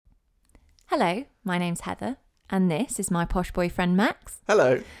Hello, my name's Heather, and this is my posh boyfriend Max.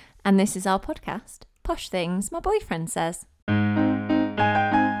 Hello. And this is our podcast, Posh Things My Boyfriend Says.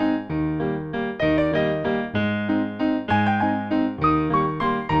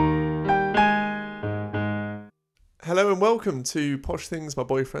 Hello and welcome to Posh Things My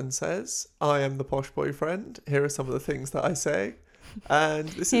Boyfriend Says. I am the posh boyfriend. Here are some of the things that I say. And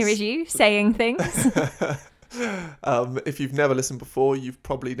Here is you saying things. If you've never listened before, you've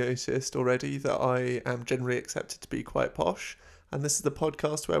probably noticed already that I am generally accepted to be quite posh. And this is the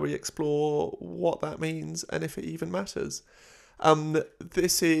podcast where we explore what that means and if it even matters.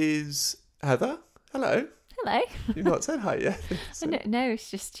 This is Heather. Hello. Hello. You've not said hi yet. So. No, it's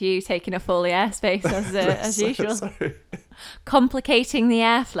just you taking up all the airspace as usual. Sorry. Complicating the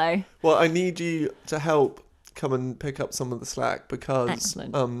airflow. Well, I need you to help come and pick up some of the slack because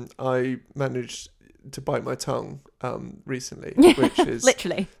Excellent. I managed to bite my tongue recently, which is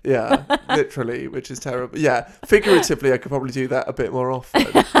literally. Yeah, literally, which is terrible. Yeah, figuratively I could probably do that a bit more often,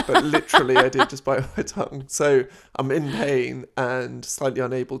 but literally I did just bite my tongue. So I'm in pain and slightly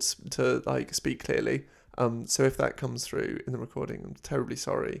unable to like speak clearly. So if that comes through in the recording, I'm terribly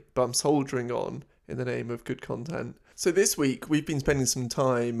sorry, but I'm soldiering on in the name of good content. So this week we've been spending some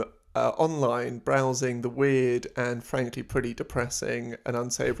time online browsing the weird and frankly pretty depressing and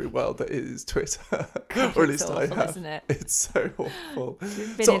unsavoury world that is Twitter. Or at least awful, I have. Isn't it? It's so awful.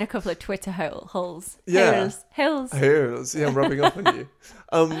 We've been in a couple of Twitter holes. Yeah. Hills. Yeah, I'm rubbing off on you.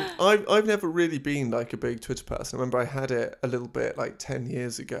 I've never really been like a big Twitter person. I remember I had it a little bit like 10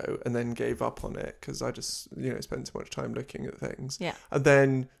 years ago and then gave up on it because I just, spent too much time looking at things. Yeah. And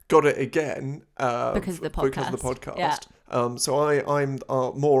then got it again Because of the podcast. Yeah. So I'm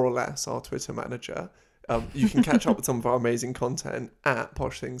more or less our Twitter manager. You can catch up with some of our amazing content at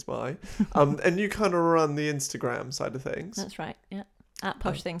Posh Things By. And you kind of run the Instagram side of things. That's right, yeah. At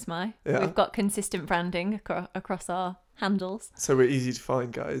Posh Things My. Yeah. We've got consistent branding across our handles. So we're easy to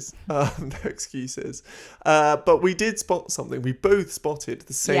find, guys. No excuses. But we did spot something. We both spotted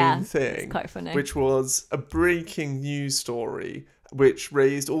the same thing. It's quite funny. Which was a breaking news story which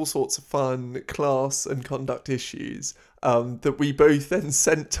raised all sorts of fun class and conduct issues that we both then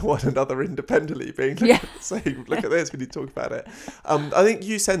sent to one another independently, saying, look at this, we need to talk about it. I think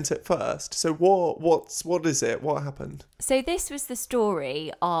you sent it first. So what is it? What happened? So this was the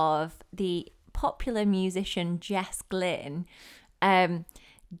story of the popular musician Jess Glynne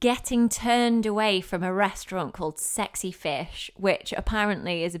getting turned away from a restaurant called Sexy Fish, which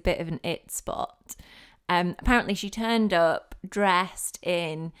apparently is a bit of an it spot. Apparently she turned up dressed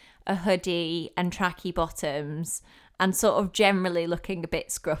in a hoodie and tracky bottoms and sort of generally looking a bit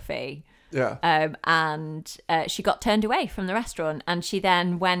scruffy. Yeah. And she got turned away from the restaurant, and she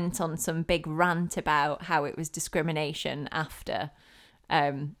then went on some big rant about how it was discrimination after.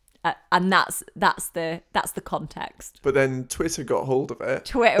 And that's the context. But then Twitter got hold of it.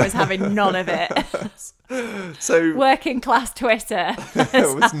 Twitter was having none of it. So working class Twitter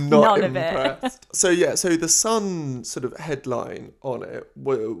was not none impressed. of it. So the Sun sort of headline on it,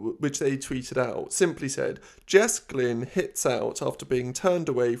 which they tweeted out, simply said, Jess Glynne hits out after being turned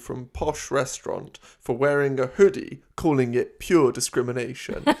away from posh restaurant for wearing a hoodie, calling it pure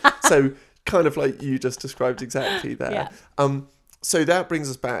discrimination. So kind of like you just described exactly there. Yeah. So that brings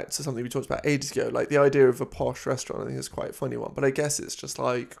us back to something we talked about ages ago, like the idea of a posh restaurant. I think is quite a funny one, but I guess it's just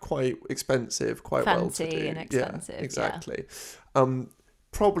like quite expensive, quite fancy well-to-do. and expensive. Yeah, exactly. Yeah.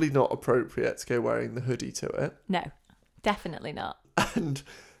 Probably not appropriate to go wearing the hoodie to it. No, definitely not. And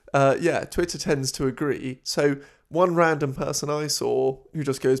Twitter tends to agree. So one random person I saw who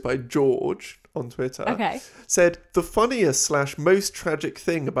just goes by George on Twitter said the funniest / most tragic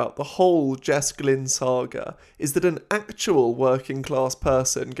thing about the whole Jess Glynne saga is that an actual working class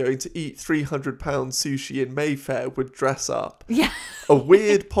person going to eat £300 sushi in Mayfair would dress up. Yeah. A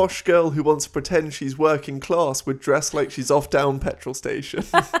weird posh girl who wants to pretend she's working class would dress like she's off down petrol station.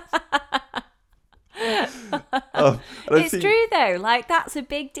 It's true though, like that's a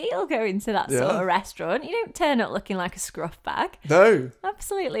big deal going to that sort of restaurant. You don't turn up looking like a scruff bag. No.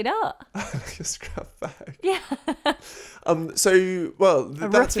 Absolutely not. Like a scruff bag. Yeah. That's ruffian.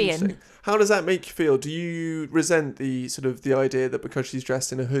 interesting. How does that make you feel? Do you resent the sort of the idea that because she's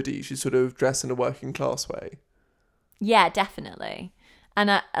dressed in a hoodie, she's sort of dressed in a working class way? Yeah, definitely. And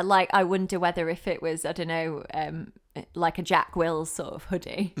I wonder whether if it was, I don't know, like a Jack Wills sort of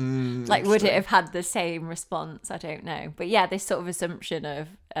hoodie, like would it have had the same response? I don't know. But yeah, this sort of assumption of,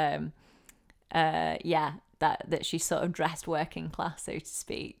 that she's sort of dressed working class, so to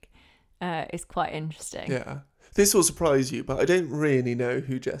speak, is quite interesting. Yeah. This will surprise you, but I don't really know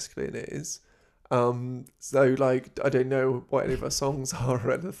who Jess Glynne is. So like I don't know what any of her songs are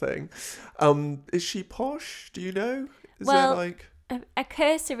or anything. Is she posh? Do you know? Is Well, there like a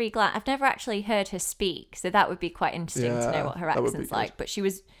cursory glance. I've never actually heard her speak, so that would be quite interesting to know what her that would be accent's good. like. But she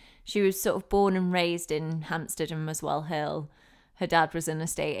was sort of born and raised in Hampstead and Muswell Hill. Her dad was an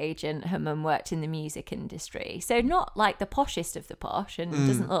estate agent. Her mum worked in the music industry, so not like the poshest of the posh, and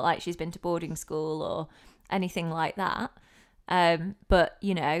doesn't look like she's been to boarding school or anything like that. But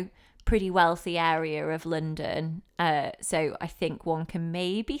you know, pretty wealthy area of London. So I think one can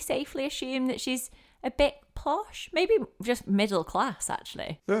maybe safely assume that she's a bit posh, maybe just middle class,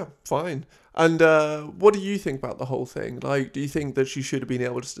 actually. Yeah, fine. And what do you think about the whole thing? Like, do you think that she should have been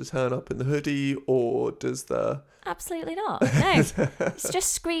able to turn up in the hoodie, or does the... Absolutely not. No, it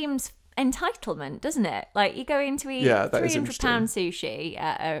just screams entitlement, doesn't it? Like, you go in to eat £300 sushi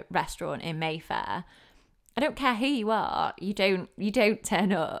at a restaurant in Mayfair. I don't care who you are. You don't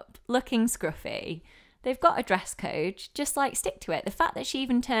turn up looking scruffy. They've got a dress code. Just like stick to it. The fact that she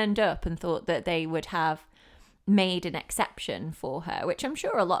even turned up and thought that they would have made an exception for her, which I'm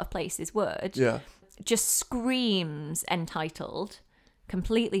sure a lot of places would, just screams entitled.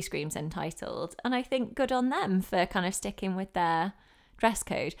 Completely screams entitled. And I think good on them for kind of sticking with their dress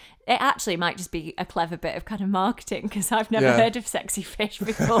code. It actually might just be a clever bit of kind of marketing, because I've never heard of Sexy Fish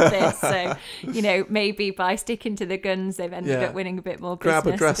before this. So, you know, maybe by sticking to the guns, they've ended up winning a bit more business.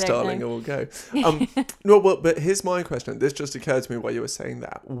 Grab a dress, darling, and we'll go. No, well, but here's my question. This just occurred to me while you were saying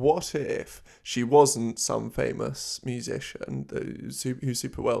that. What if she wasn't some famous musician who's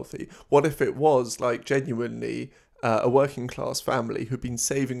super wealthy? What if it was like genuinely a working class family who'd been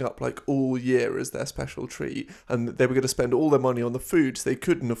saving up like all year as their special treat, and they were going to spend all their money on the food, so they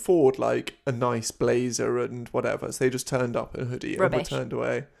couldn't afford like a nice blazer and whatever, so they just turned up in a hoodie and were turned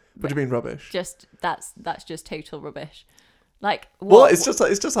away. What do you mean rubbish? Just that's just total rubbish. Like what? It's just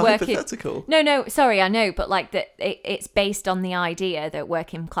a hypothetical. No, sorry, I know, but like that, it's based on the idea that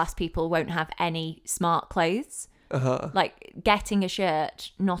working class people won't have any smart clothes. Like getting a shirt,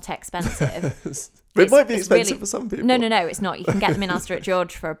 not expensive. But it might be expensive for some people. No, it's not. You can get them in Asda at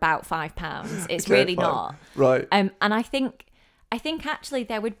George for about £5. It's okay, really fine. not. Right. And I think actually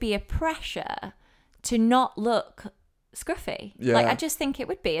there would be a pressure to not look scruffy. Yeah. Like I just think it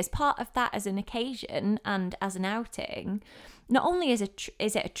would be as part of that, as an occasion and as an outing. Not only is it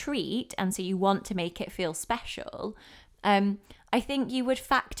a treat, and so you want to make it feel special, I think you would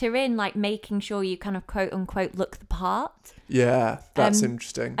factor in like making sure you kind of quote unquote look the part. Yeah, that's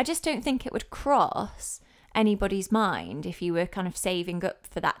interesting. I just don't think it would cross anybody's mind, if you were kind of saving up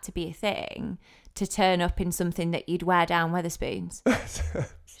for that to be a thing, to turn up in something that you'd wear down Wetherspoons.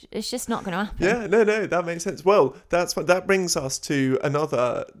 It's just not going to happen. Yeah, no, that makes sense. Well, that brings us to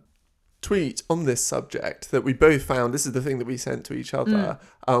another tweet on this subject that we both found. This is the thing that we sent to each other,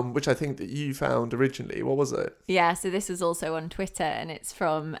 which I think that you found originally. What was it? Yeah, so this was also on Twitter, and it's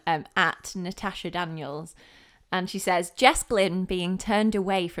from at Natasha Daniels. And she says, Jess Glynn being turned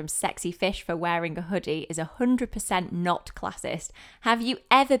away from Sexy Fish for wearing a hoodie is 100% not classist. Have you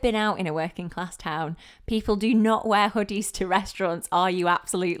ever been out in a working class town? People do not wear hoodies to restaurants. Are you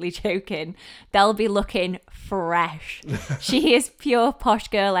absolutely joking? They'll be looking fresh. She is pure posh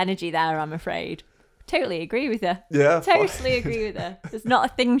girl energy there, I'm afraid. Totally agree with her. Yeah. Totally agree with her. There's not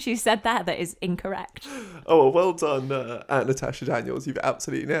a thing she said there that is incorrect. Oh, well done, at Natasha Daniels. You've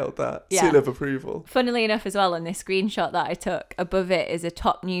absolutely nailed that. Yeah. Seal of approval. Funnily enough as well, on this screenshot that I took, above it is a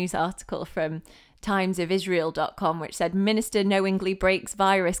top news article from timesofisrael.com, which said, Minister knowingly breaks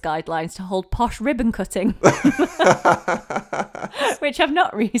virus guidelines to hold posh ribbon cutting. Which I've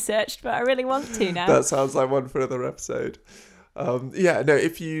not researched, but I really want to now. That sounds like one for another episode.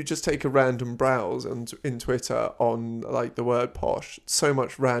 If you just take a random browse in Twitter on like the word posh, so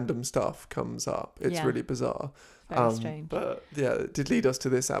much random stuff comes up. It's really bizarre. Very strange. But yeah, it did lead us to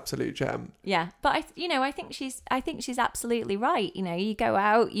this absolute gem. Yeah, but I think she's absolutely right. You know, you go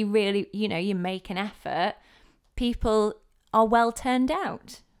out, you really, you make an effort. People are well turned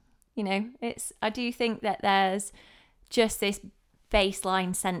out. You know, I do think that there's just this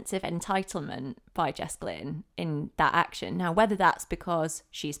baseline sense of entitlement by Jess Glynn in that action. Now, whether that's because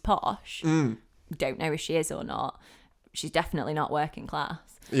she's posh, don't know if she is or not. She's definitely not working class.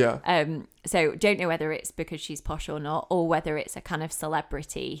 Yeah. So don't know whether it's because she's posh or not, or whether it's a kind of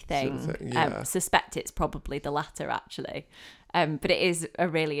celebrity thing. Sort of thing, yeah. Suspect it's probably the latter, actually. But it is a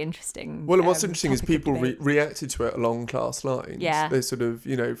really interesting. Well, and what's interesting is topic of people debate. reacted to it along class lines. Yeah. They sort of,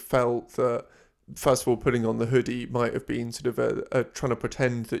 felt that, first of all, putting on the hoodie might have been sort of a trying to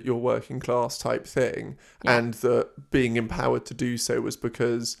pretend that you're working class type thing, and that being empowered to do so was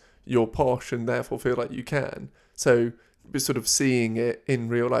because you're posh and therefore feel like you can. So we're sort of seeing it in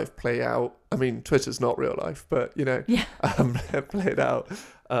real life play out. I mean, Twitter's not real life, but played out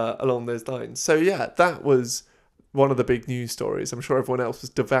along those lines. So yeah, that was one of the big news stories. I'm sure everyone else was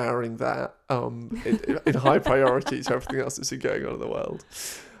devouring that in high priority to everything else that's been going on in the world.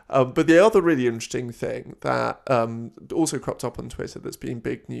 But the other really interesting thing that also cropped up on Twitter that's been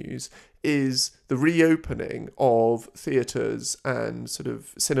big news is the reopening of theatres and sort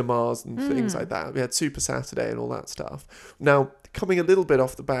of cinemas and things like that. We had Super Saturday and all that stuff. Now, coming a little bit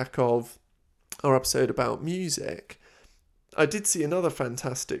off the back of our episode about music, I did see another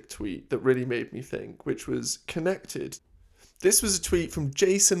fantastic tweet that really made me think, which was connected. This was a tweet from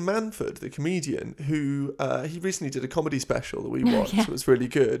Jason Manford, the comedian, who he recently did a comedy special that we watched. It was really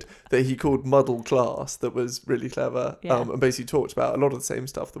good, that he called Muddle Class, that was really clever, and basically talked about a lot of the same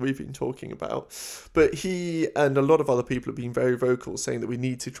stuff that we've been talking about. But he and a lot of other people have been very vocal, saying that we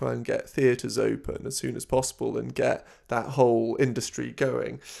need to try and get theatres open as soon as possible and get that whole industry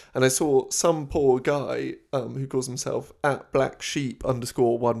going. And I saw some poor guy who calls himself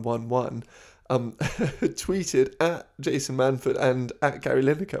 @blacksheep_111 tweeted at Jason Manford and at Gary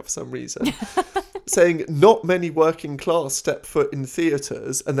Lineker for some reason, saying not many working class step foot in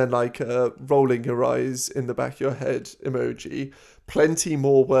theatres, and then like a rolling your eyes in the back of your head emoji, plenty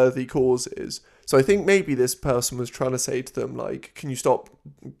more worthy causes. So I think maybe this person was trying to say to them, like, can you stop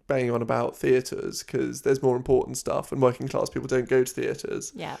banging on about theatres because there's more important stuff and working class people don't go to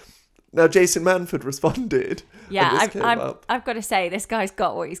theatres. Yeah. Now, Jason Manford responded. Yeah, I've got to say, this guy's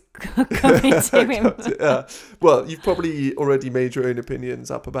got what he's coming to him. Yeah. Well, you've probably already made your own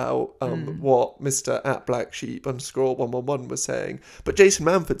opinions up about what Mr. @blacksheep_111 was saying. But Jason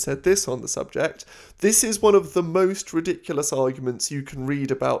Manford said this on the subject. This is one of the most ridiculous arguments you can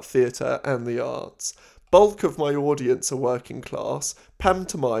read about theatre and the arts. Bulk of my audience are working class.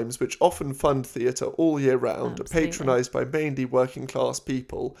 Pantomimes, which often fund theatre all year round, are patronised by mainly working class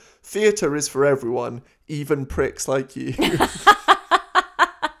people. Theatre is for everyone, even pricks like you.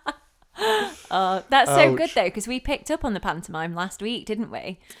 That's so good though, because we picked up on the pantomime last week, didn't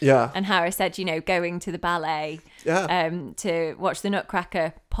we? Yeah. And Harris said, going to the ballet, to watch the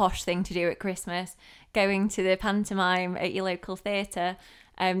Nutcracker, posh thing to do at Christmas, going to the pantomime at your local theatre.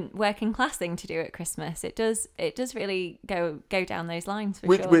 Working class thing to do at Christmas. It does really go down those lines for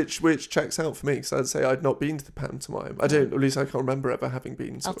sure. Which checks out for me, because I'd say I'd not been to the pantomime. I don't, at least I can't remember ever having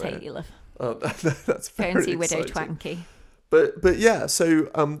been to it. I'll take you, love. That's very go and see exciting. Widow Twanky. But yeah, so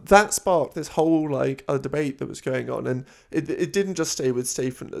that sparked this whole like a debate that was going on, and it didn't just stay with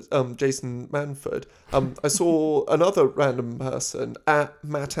Jason Manford. I saw another random person at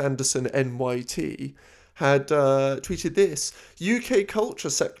Matt Anderson NYT had tweeted this: UK Culture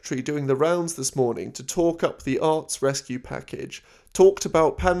Secretary doing the rounds this morning to talk up the arts rescue package. Talked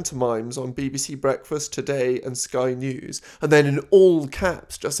about pantomimes on BBC Breakfast Today and Sky News, and then in all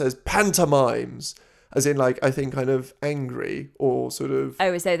caps just says pantomimes, as in like, I think kind of angry or sort of...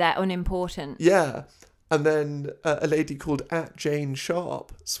 Oh, as though they're unimportant. Yeah. And then a lady called @Jane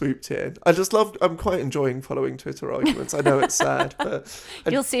Sharp swooped in. I'm quite enjoying following Twitter arguments. I know it's sad, but...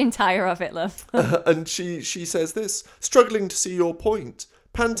 You'll soon tire of it, love. And she says this: struggling to see your point.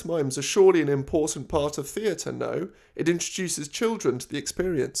 Pantomimes are surely an important part of theatre, no? It introduces children to the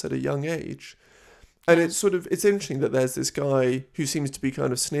experience at a young age. And it's interesting that there's this guy who seems to be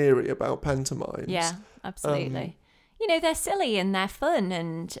kind of sneery about pantomimes. Yeah, absolutely. They're silly and they're fun,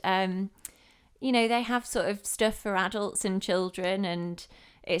 and... they have sort of stuff for adults and children, and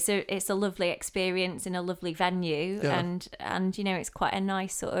it's a lovely experience in a lovely venue, and it's quite a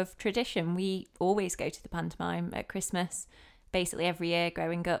nice sort of tradition. We always go to the pantomime at Christmas, basically every year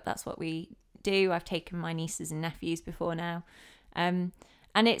growing up. That's what we do. I've taken my nieces and nephews before now, and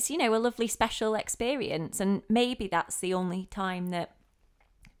it's a lovely special experience, and maybe that's the only time that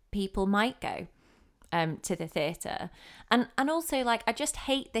people might go to the theatre. And also, like, I just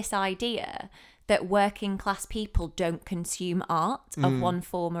hate this idea that working class people don't consume art of one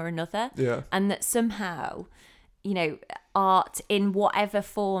form or another. Yeah. And that somehow, art in whatever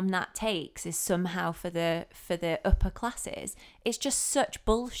form that takes is somehow for the upper classes. It's just such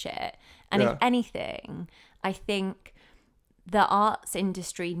bullshit. And if anything, I think the arts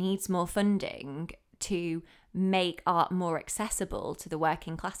industry needs more funding to make art more accessible to the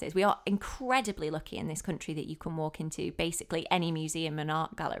working classes. We are incredibly lucky in this country that you can walk into basically any museum and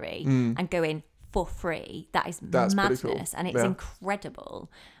art gallery and go in for free. That's madness, cool. And it's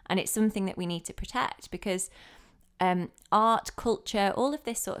incredible, and it's something that we need to protect, because art, culture, all of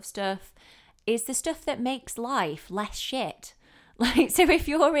this sort of stuff is the stuff that makes life less shit. Like, so if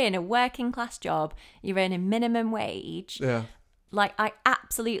you're in a working class job, you're earning minimum wage. Yeah. Like, I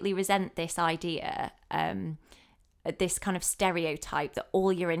absolutely resent this idea this kind of stereotype that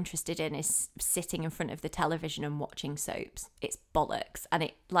all you're interested in is sitting in front of the television and watching soaps. It's bollocks. And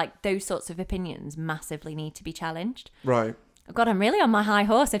it, like, those sorts of opinions massively need to be challenged. Right. Oh God, I'm really on my high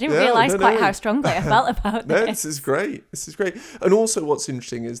horse. I didn't realise quite how strongly I felt about this. No, this is great. This is great. And also what's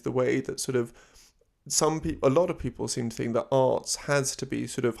interesting is the way that sort of a lot of people seem to think that arts has to be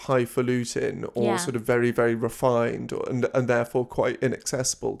sort of highfalutin or sort of very, very refined and therefore quite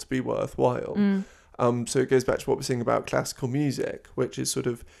inaccessible to be worthwhile. So it goes back to what we're saying about classical music, which is sort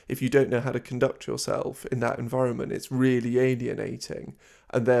of, if you don't know how to conduct yourself in that environment, it's really alienating.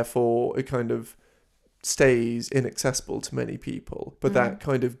 And therefore it kind of stays inaccessible to many people. But that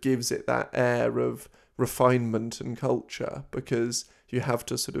kind of gives it that air of refinement and culture, because you have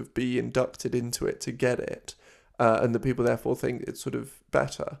to sort of be inducted into it to get it. And the people therefore think it's sort of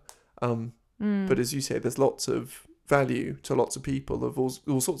better. But as you say, there's lots of value to lots of people of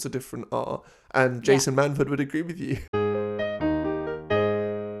all sorts of different art. And Jason Manford would agree with you.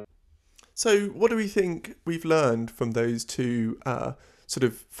 So what do we think we've learned from those two sort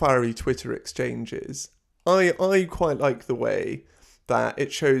of fiery Twitter exchanges? I quite like the way that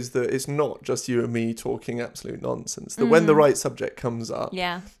it shows that it's not just you and me talking absolute nonsense. That when the right subject comes up,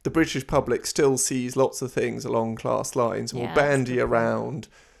 the British public still sees lots of things along class lines and will bandy around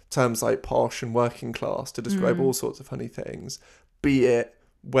terms like posh and working class to describe all sorts of funny things, be it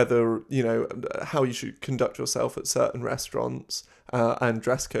whether, you know, how you should conduct yourself at certain restaurants and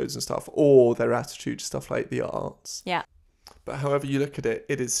dress codes and stuff, or their attitude to stuff like the arts. Yeah. But however you look at it,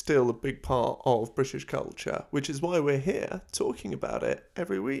 it is still a big part of British culture, which is why we're here talking about it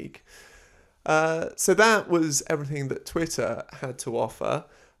every week. So that was everything that Twitter had to offer.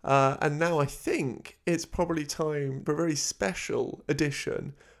 And now I think it's probably time for a very special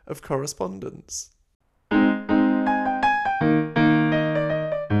edition of Correspondence.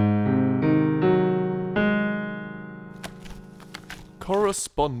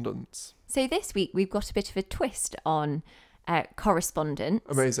 Correspondence. So this week we've got a bit of a twist on correspondence.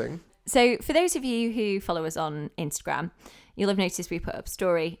 Amazing. So for those of you who follow us on Instagram, you'll have noticed we put up a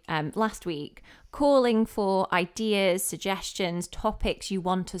story last week calling for ideas, suggestions, topics you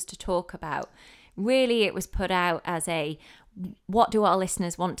want us to talk about. Really, it was put out as a what do our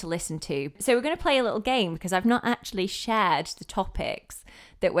listeners want to listen to? So we're going to play a little game, because I've not actually shared the topics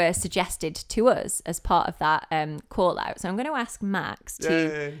that were suggested to us as part of that call out. So I'm going to ask Max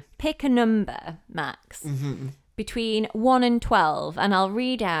to pick a number, Max, between 1 and 12, and I'll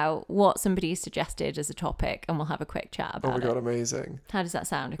read out what somebody suggested as a topic, and we'll have a quick chat about it. Oh my God, amazing. How does that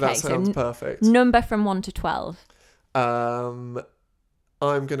sound? Okay, that sounds perfect. Number from 1 to 12.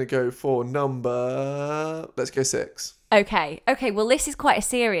 I'm going to go for let's go 6. Okay, well, this is quite a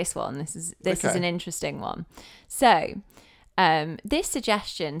serious one. This is an interesting one. So, this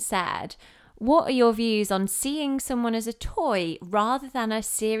suggestion said, what are your views on seeing someone as a toy rather than a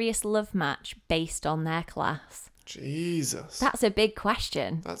serious love match based on their class? Jesus. That's a big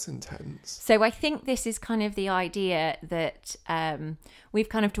question. That's intense. So I think this is kind of the idea that we've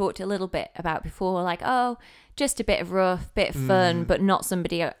kind of talked a little bit about before, like, oh, just a bit of rough, bit of fun, but not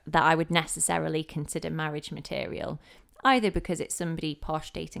somebody that I would necessarily consider marriage material, either because it's somebody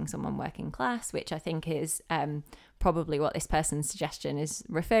posh dating someone working class, which I think is probably what this person's suggestion is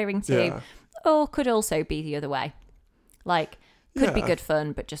referring to, or could also be the other way. Like, could be good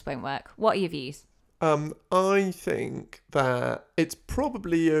fun, but just won't work. What are your views? I think that it's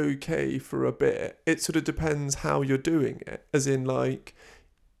probably okay for a bit. It sort of depends how you're doing it. As in, like,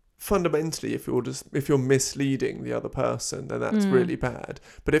 fundamentally, if you're misleading the other person, then that's really bad.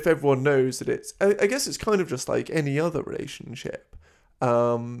 But if everyone knows that it's, I guess it's kind of just like any other relationship.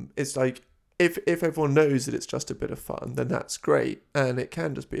 It's like, if everyone knows that it's just a bit of fun, then that's great. And it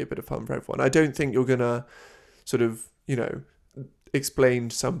can just be a bit of fun for everyone. I don't think you're going to sort of, you know, explain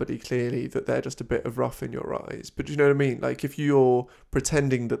to somebody clearly that they're just a bit of rough in your eyes. But do you know what I mean? Like, if you're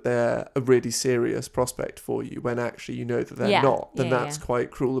pretending that they're a really serious prospect for you when actually you know that they're not, then that's quite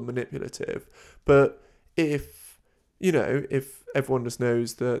cruel and manipulative. But if everyone just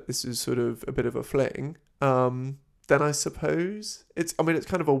knows that this is sort of a bit of a fling, then I suppose it's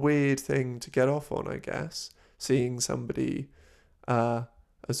kind of a weird thing to get off on, I guess, seeing somebody as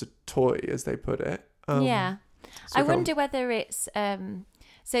a toy, as they put it. I wonder whether it's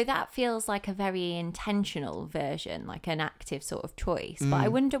so that feels like a very intentional version, like an active sort of choice. But I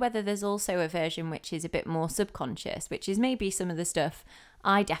wonder whether there's also a version which is a bit more subconscious, which is maybe some of the stuff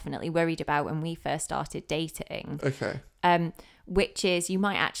I definitely worried about when we first started dating. Okay. Which is, you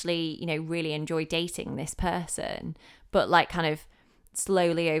might actually, you know, really enjoy dating this person, but like kind of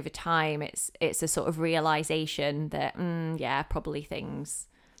slowly over time, it's a sort of realization that probably things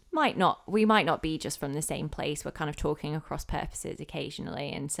we might not be just from the same place. We're kind of talking across purposes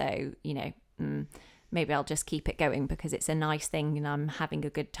occasionally, and so maybe I'll just keep it going because it's a nice thing and I'm having a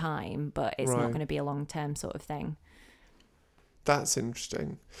good time, but it's not going to be a long-term sort of thing. That's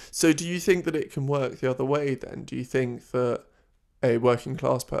interesting. So do you think that it can work the other way then? Do you think that a working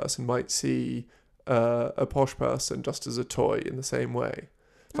class person might see a posh person just as a toy in the same way?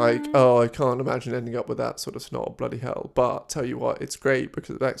 Like, I can't imagine ending up with that sort of snob, bloody hell. But tell you what, it's great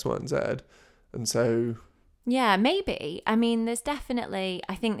because of X, Y, and Z. And so... Yeah, maybe. I mean, there's definitely...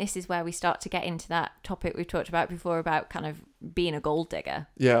 I think this is where we start to get into that topic we've talked about before about kind of being a gold digger.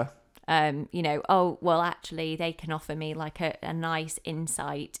 Yeah. Actually, they can offer me like a nice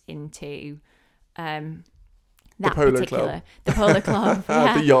insight into... the Polo Club,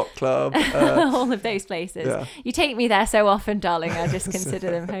 yeah. the Yacht Club, all of those places. Yeah. You take me there so often, darling. I just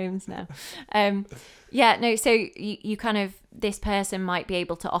consider them homes now. So you kind of, this person might be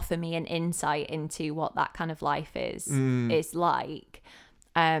able to offer me an insight into what that kind of life is like.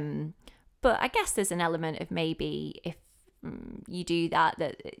 But I guess there's an element of maybe if you do that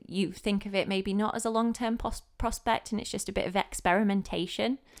you think of it maybe not as a long-term prospect and it's just a bit of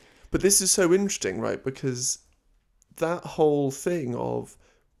experimentation. But this is so interesting, right? Because that whole thing of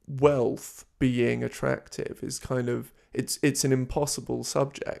wealth being attractive is kind of it's an impossible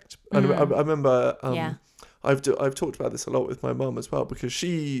subject. And I remember I've talked about this a lot with my mum as well, because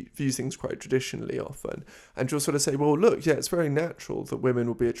she views things quite traditionally often, and she'll sort of say, well, look, yeah, it's very natural that women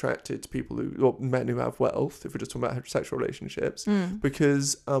will be attracted to people or men who have wealth, if we're just talking about heterosexual relationships,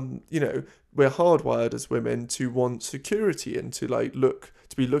 because we're hardwired as women to want security and to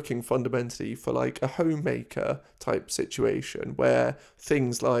be looking fundamentally for like a homemaker type situation where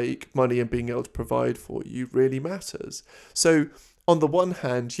things like money and being able to provide for you really matters. So on the one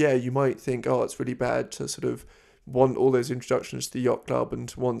hand, yeah, you might think, oh, it's really bad to sort of want all those introductions to the yacht club and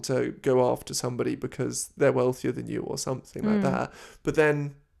to want to go after somebody because they're wealthier than you or something like that. But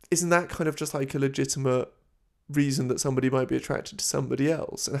then isn't that kind of just like a legitimate reason that somebody might be attracted to somebody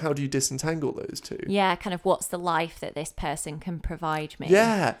else? And how do you disentangle those two? Yeah, kind of what's the life that this person can provide me?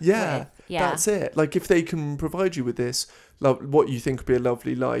 Yeah, that's it. Like if they can provide you with this what you think would be a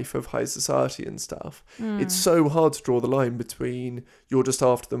lovely life of high society and stuff, it's so hard to draw the line between you're just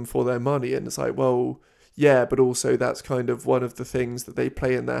after them for their money and it's like, well, yeah, but also that's kind of one of the things that they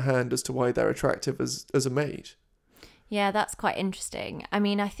play in their hand as to why they're attractive as a mate. Yeah, that's quite interesting. I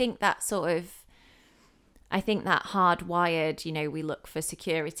mean, I think that hardwired, we look for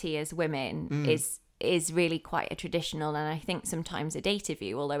security as women is really quite a traditional, and I think sometimes a dated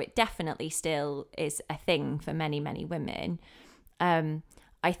view, although it definitely still is a thing for many, many women.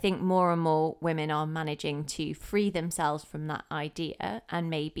 I think more and more women are managing to free themselves from that idea and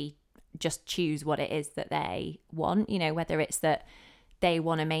maybe just choose what it is that they want, whether it's that they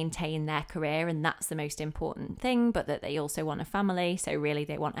want to maintain their career and that's the most important thing, but that they also want a family. So really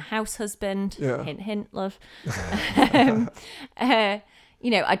they want a house husband. Yeah. Hint, hint, love. I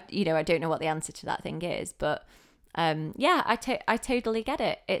don't know what the answer to that thing is, but I totally get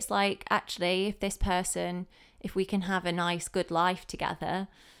it. It's like, actually, if we can have a nice, good life together,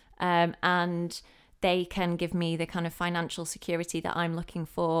 and they can give me the kind of financial security that I'm looking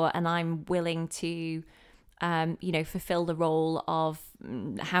for, and I'm willing to fulfill the role of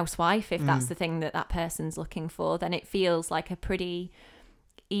housewife, if that's the thing that person's looking for, then it feels like a pretty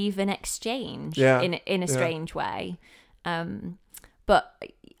even exchange in a strange way. But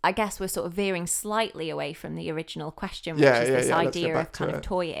I guess we're sort of veering slightly away from the original question, which is this idea of kind of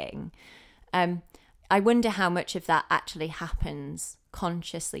toying. I wonder how much of that actually happens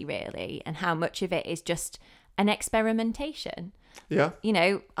consciously, really, and how much of it is just an experimentation. Yeah.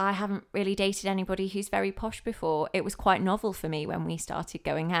 I haven't really dated anybody who's very posh before. It was quite novel for me when we started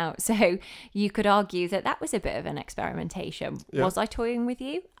going out. So you could argue that was a bit of an experimentation. Yeah. Was I toying with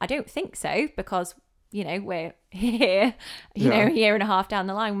you? I don't think so, because, we're here, a year and a half down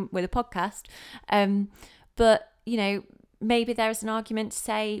the line with a podcast. But, maybe there's an argument to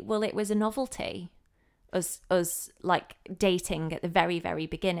say, well, it was a novelty, us like dating at the very, very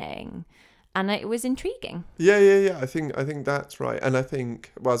beginning. And it was intriguing. Yeah. I think that's right. And I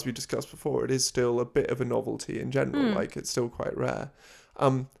think, well, as we discussed before, it is still a bit of a novelty in general. Like, it's still quite rare.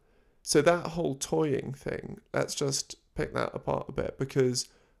 So that whole toying thing, let's just pick that apart a bit, because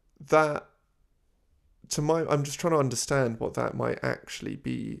that, I'm just trying to understand what that might actually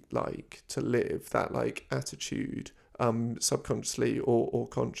be like to live, that like attitude, subconsciously or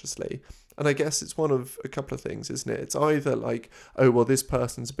consciously. And I guess it's one of a couple of things, isn't it? It's either like, oh, well, this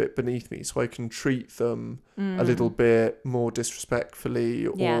person's a bit beneath me, so I can treat them a little bit more disrespectfully,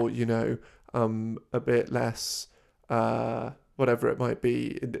 or, a bit less, whatever it might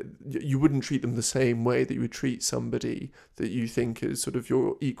be, you wouldn't treat them the same way that you would treat somebody that you think is sort of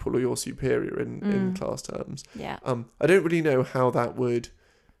your equal or your superior in class terms. Yeah. I don't really know how that would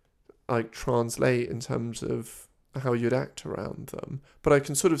like translate in terms of how you'd act around them, but I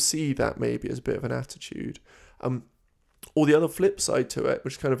can sort of see that maybe as a bit of an attitude. Or the other flip side to it,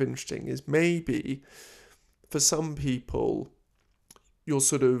 which is kind of interesting, is maybe for some people, you're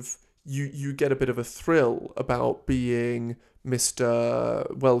sort of you get a bit of a thrill about being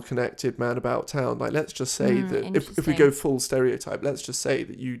Mr. well-connected man about town. Like, let's just say that if we go full stereotype, let's just say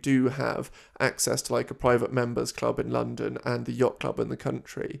that you do have access to like a private members club in London and the yacht club in the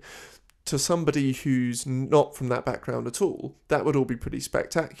country. To somebody who's not from that background at all, that would all be pretty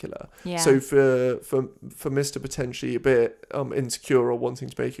spectacular. Yeah. So for Mr. potentially a bit insecure or wanting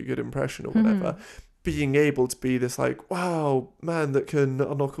to make a good impression or whatever, being able to be this like, wow, man that can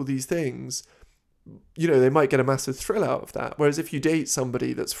unlock all these things, you know, they might get a massive thrill out of that. Whereas if you date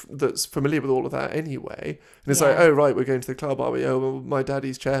somebody that's familiar with all of that anyway, and it's like, oh right, we're going to the club, are we? Oh well, my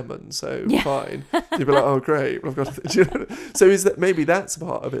daddy's chairman, so fine. You'd be like, oh great, well, I've got to, you know? So is that maybe that's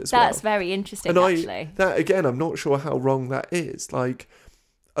part of it as well? That's very interesting, and actually. That again, I'm not sure how wrong that is. Like,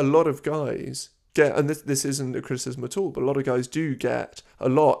 a lot of guys get, and this isn't a criticism at all, but a lot of guys do get a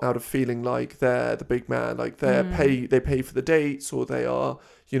lot out of feeling like they're the big man, like they pay for the dates, or they are,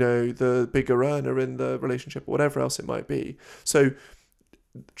 you know, the bigger earner in the relationship, or whatever else it might be. So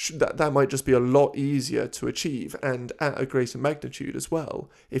that might just be a lot easier to achieve, and at a greater magnitude as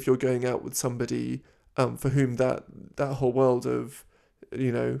well, if you're going out with somebody for whom that whole world of,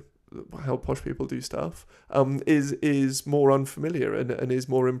 you know, how posh people do stuff is more unfamiliar and is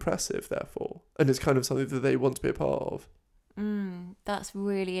more impressive, therefore, and it's kind of something that they want to be a part of. That's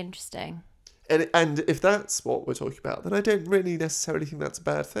really interesting. And if that's what we're talking about, then I don't really necessarily think that's a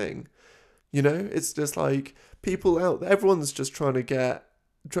bad thing. You know, it's just like people out there, everyone's just trying to get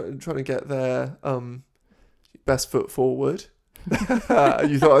their best foot forward. You thought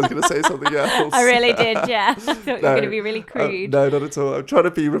I was going to say something else. I really did, yeah. I thought you were going to be really crude. No, not at all. I'm trying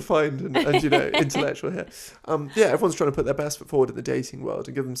to be refined and you know, intellectual here. Yeah, everyone's trying to put their best foot forward in the dating world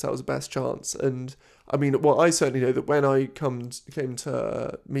and give themselves the best chance. And I mean, well, I certainly know that when I came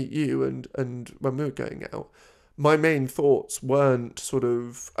to meet you and when we were going out, my main thoughts weren't sort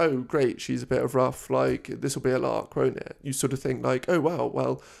of, oh, great, she's a bit of rough, like, this will be a lark, won't it? You sort of think like, oh, wow,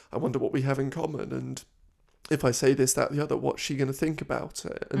 well, I wonder what we have in common, and if I say this, that, the other, what's she going to think about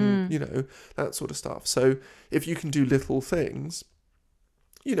it? And, you know, that sort of stuff. So if you can do little things,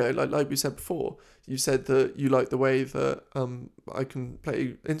 you know, like we said before, you said that you like the way that I can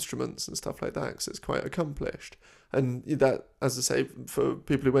play instruments and stuff like that, because it's quite accomplished. And that, as I say, for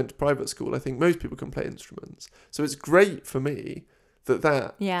people who went to private school, I think most people can play instruments. So it's great for me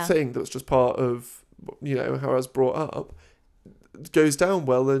that thing that was just part of, you know, how I was brought up goes down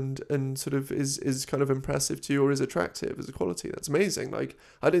well and sort of is kind of impressive to you, or is attractive as a quality. That's amazing. Like,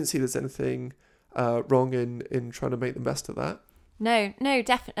 I didn't see there's anything wrong in trying to make the best of that. No,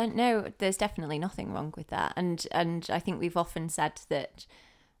 there's definitely nothing wrong with that. And I think we've often said that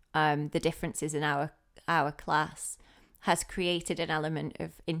the differences in our class has created an element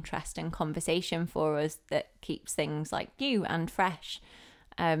of interest and conversation for us that keeps things like new and fresh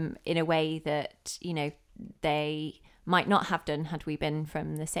in a way that, you know, they might not have done had we been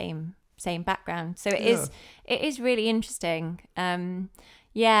from the same background. So it is really interesting.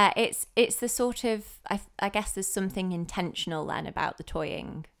 It's the sort of, I guess there's something intentional then about the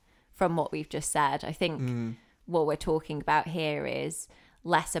toying from what we've just said. I think what we're talking about here is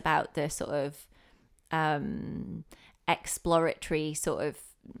less about the sort of exploratory sort of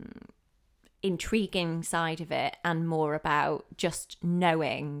intriguing side of it, and more about just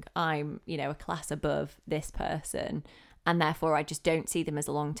knowing I'm, you know, a class above this person, and therefore I just don't see them as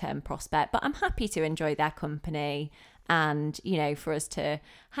a long-term prospect, but I'm happy to enjoy their company, and, you know, for us to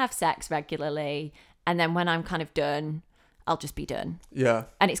have sex regularly, and then when I'm kind of done, I'll just be done. Yeah.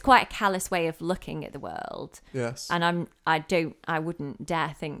 And it's quite a callous way of looking at the world. Yes. And I wouldn't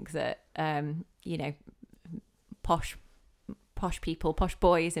dare think that you know, posh people, posh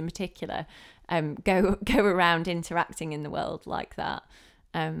boys in particular, go around interacting in the world like that.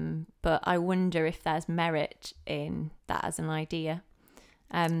 But I wonder if there's merit in that as an idea.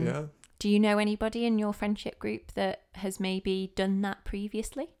 Do you know anybody in your friendship group that has maybe done that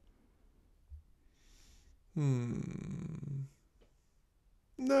previously?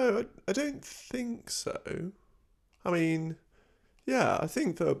 No, I don't think so. I mean, yeah, I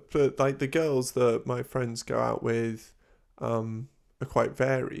think that like the girls that my friends go out with are quite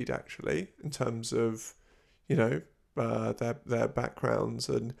varied, actually, in terms of, you know, their backgrounds,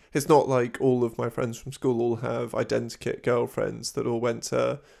 and it's not like all of my friends from school all have identikit girlfriends that all went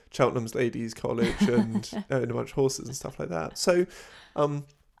to Cheltenham's Ladies College and owned a bunch of horses and stuff like that. So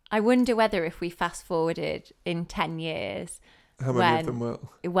I wonder whether if we fast forwarded in 10 years, how many of them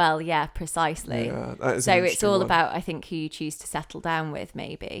will? Well, yeah, precisely. Yeah, that is so an it's all interesting one. about, I think, who you choose to settle down with,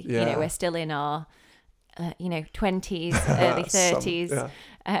 maybe. You know, Yeah. we're still in our, 20s, early 30s.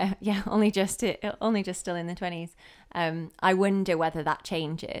 Only just still in the 20s. I wonder whether that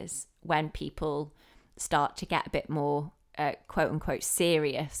changes when people start to get a bit more quote unquote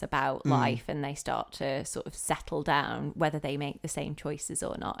serious about life, and they start to sort of settle down, whether they make the same choices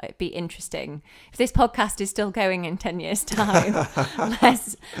or not. It'd be interesting if this podcast is still going in 10 years time.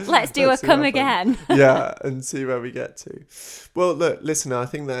 let's do Let's a see come what again. Yeah, and see where we get to. Well, look, listener, I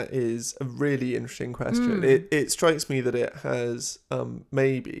think that is a really interesting question. It strikes me that it has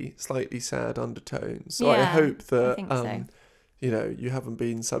maybe slightly sad undertones. So I Yeah, hope that I think so. you haven't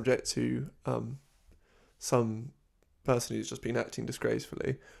been subject to some person who's just been acting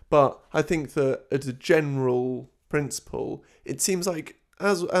disgracefully. But I think that as a general principle, it seems like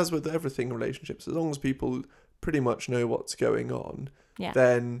as with everything in relationships, as long as people pretty much know what's going on, Yeah.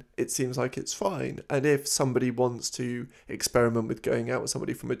 then it seems like it's fine. And if somebody wants to experiment with going out with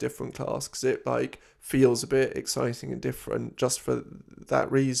somebody from a different class because it like feels a bit exciting and different just for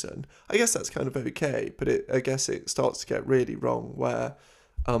that reason, I guess that's kind of okay. But I guess it starts to get really wrong where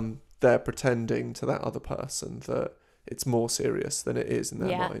they're pretending to that other person that it's more serious than it is in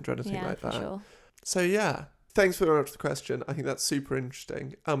their mind or anything like that. Sure. So yeah, thanks very much for the question. I think that's super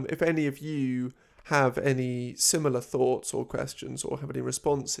interesting. If any of you have any similar thoughts or questions or have any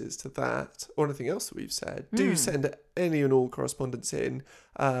responses to that or anything else that we've said, do send any and all correspondence in.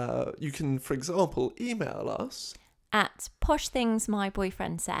 You can, for example, email us at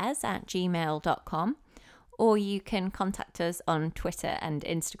poshthingsmyboyfriendsays@gmail.com, or you can contact us on Twitter and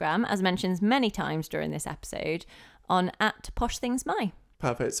Instagram, as mentioned many times during this episode, on @poshthingsmy.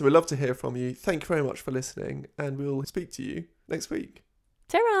 Perfect. So we'd love to hear from you. Thank you very much for listening, and we'll speak to you next week.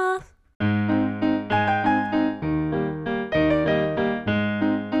 Ta-ra!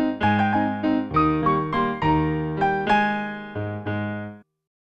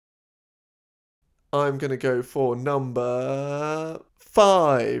 I'm going to go for number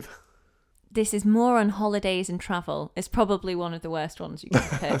 5. This is more on holidays and travel. It's probably one of the worst ones you could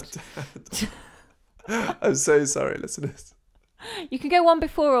have picked. I'm so sorry, listeners. You can go one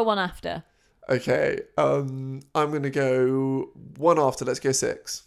before or one after. Okay, I'm going to go one after. Let's go 6.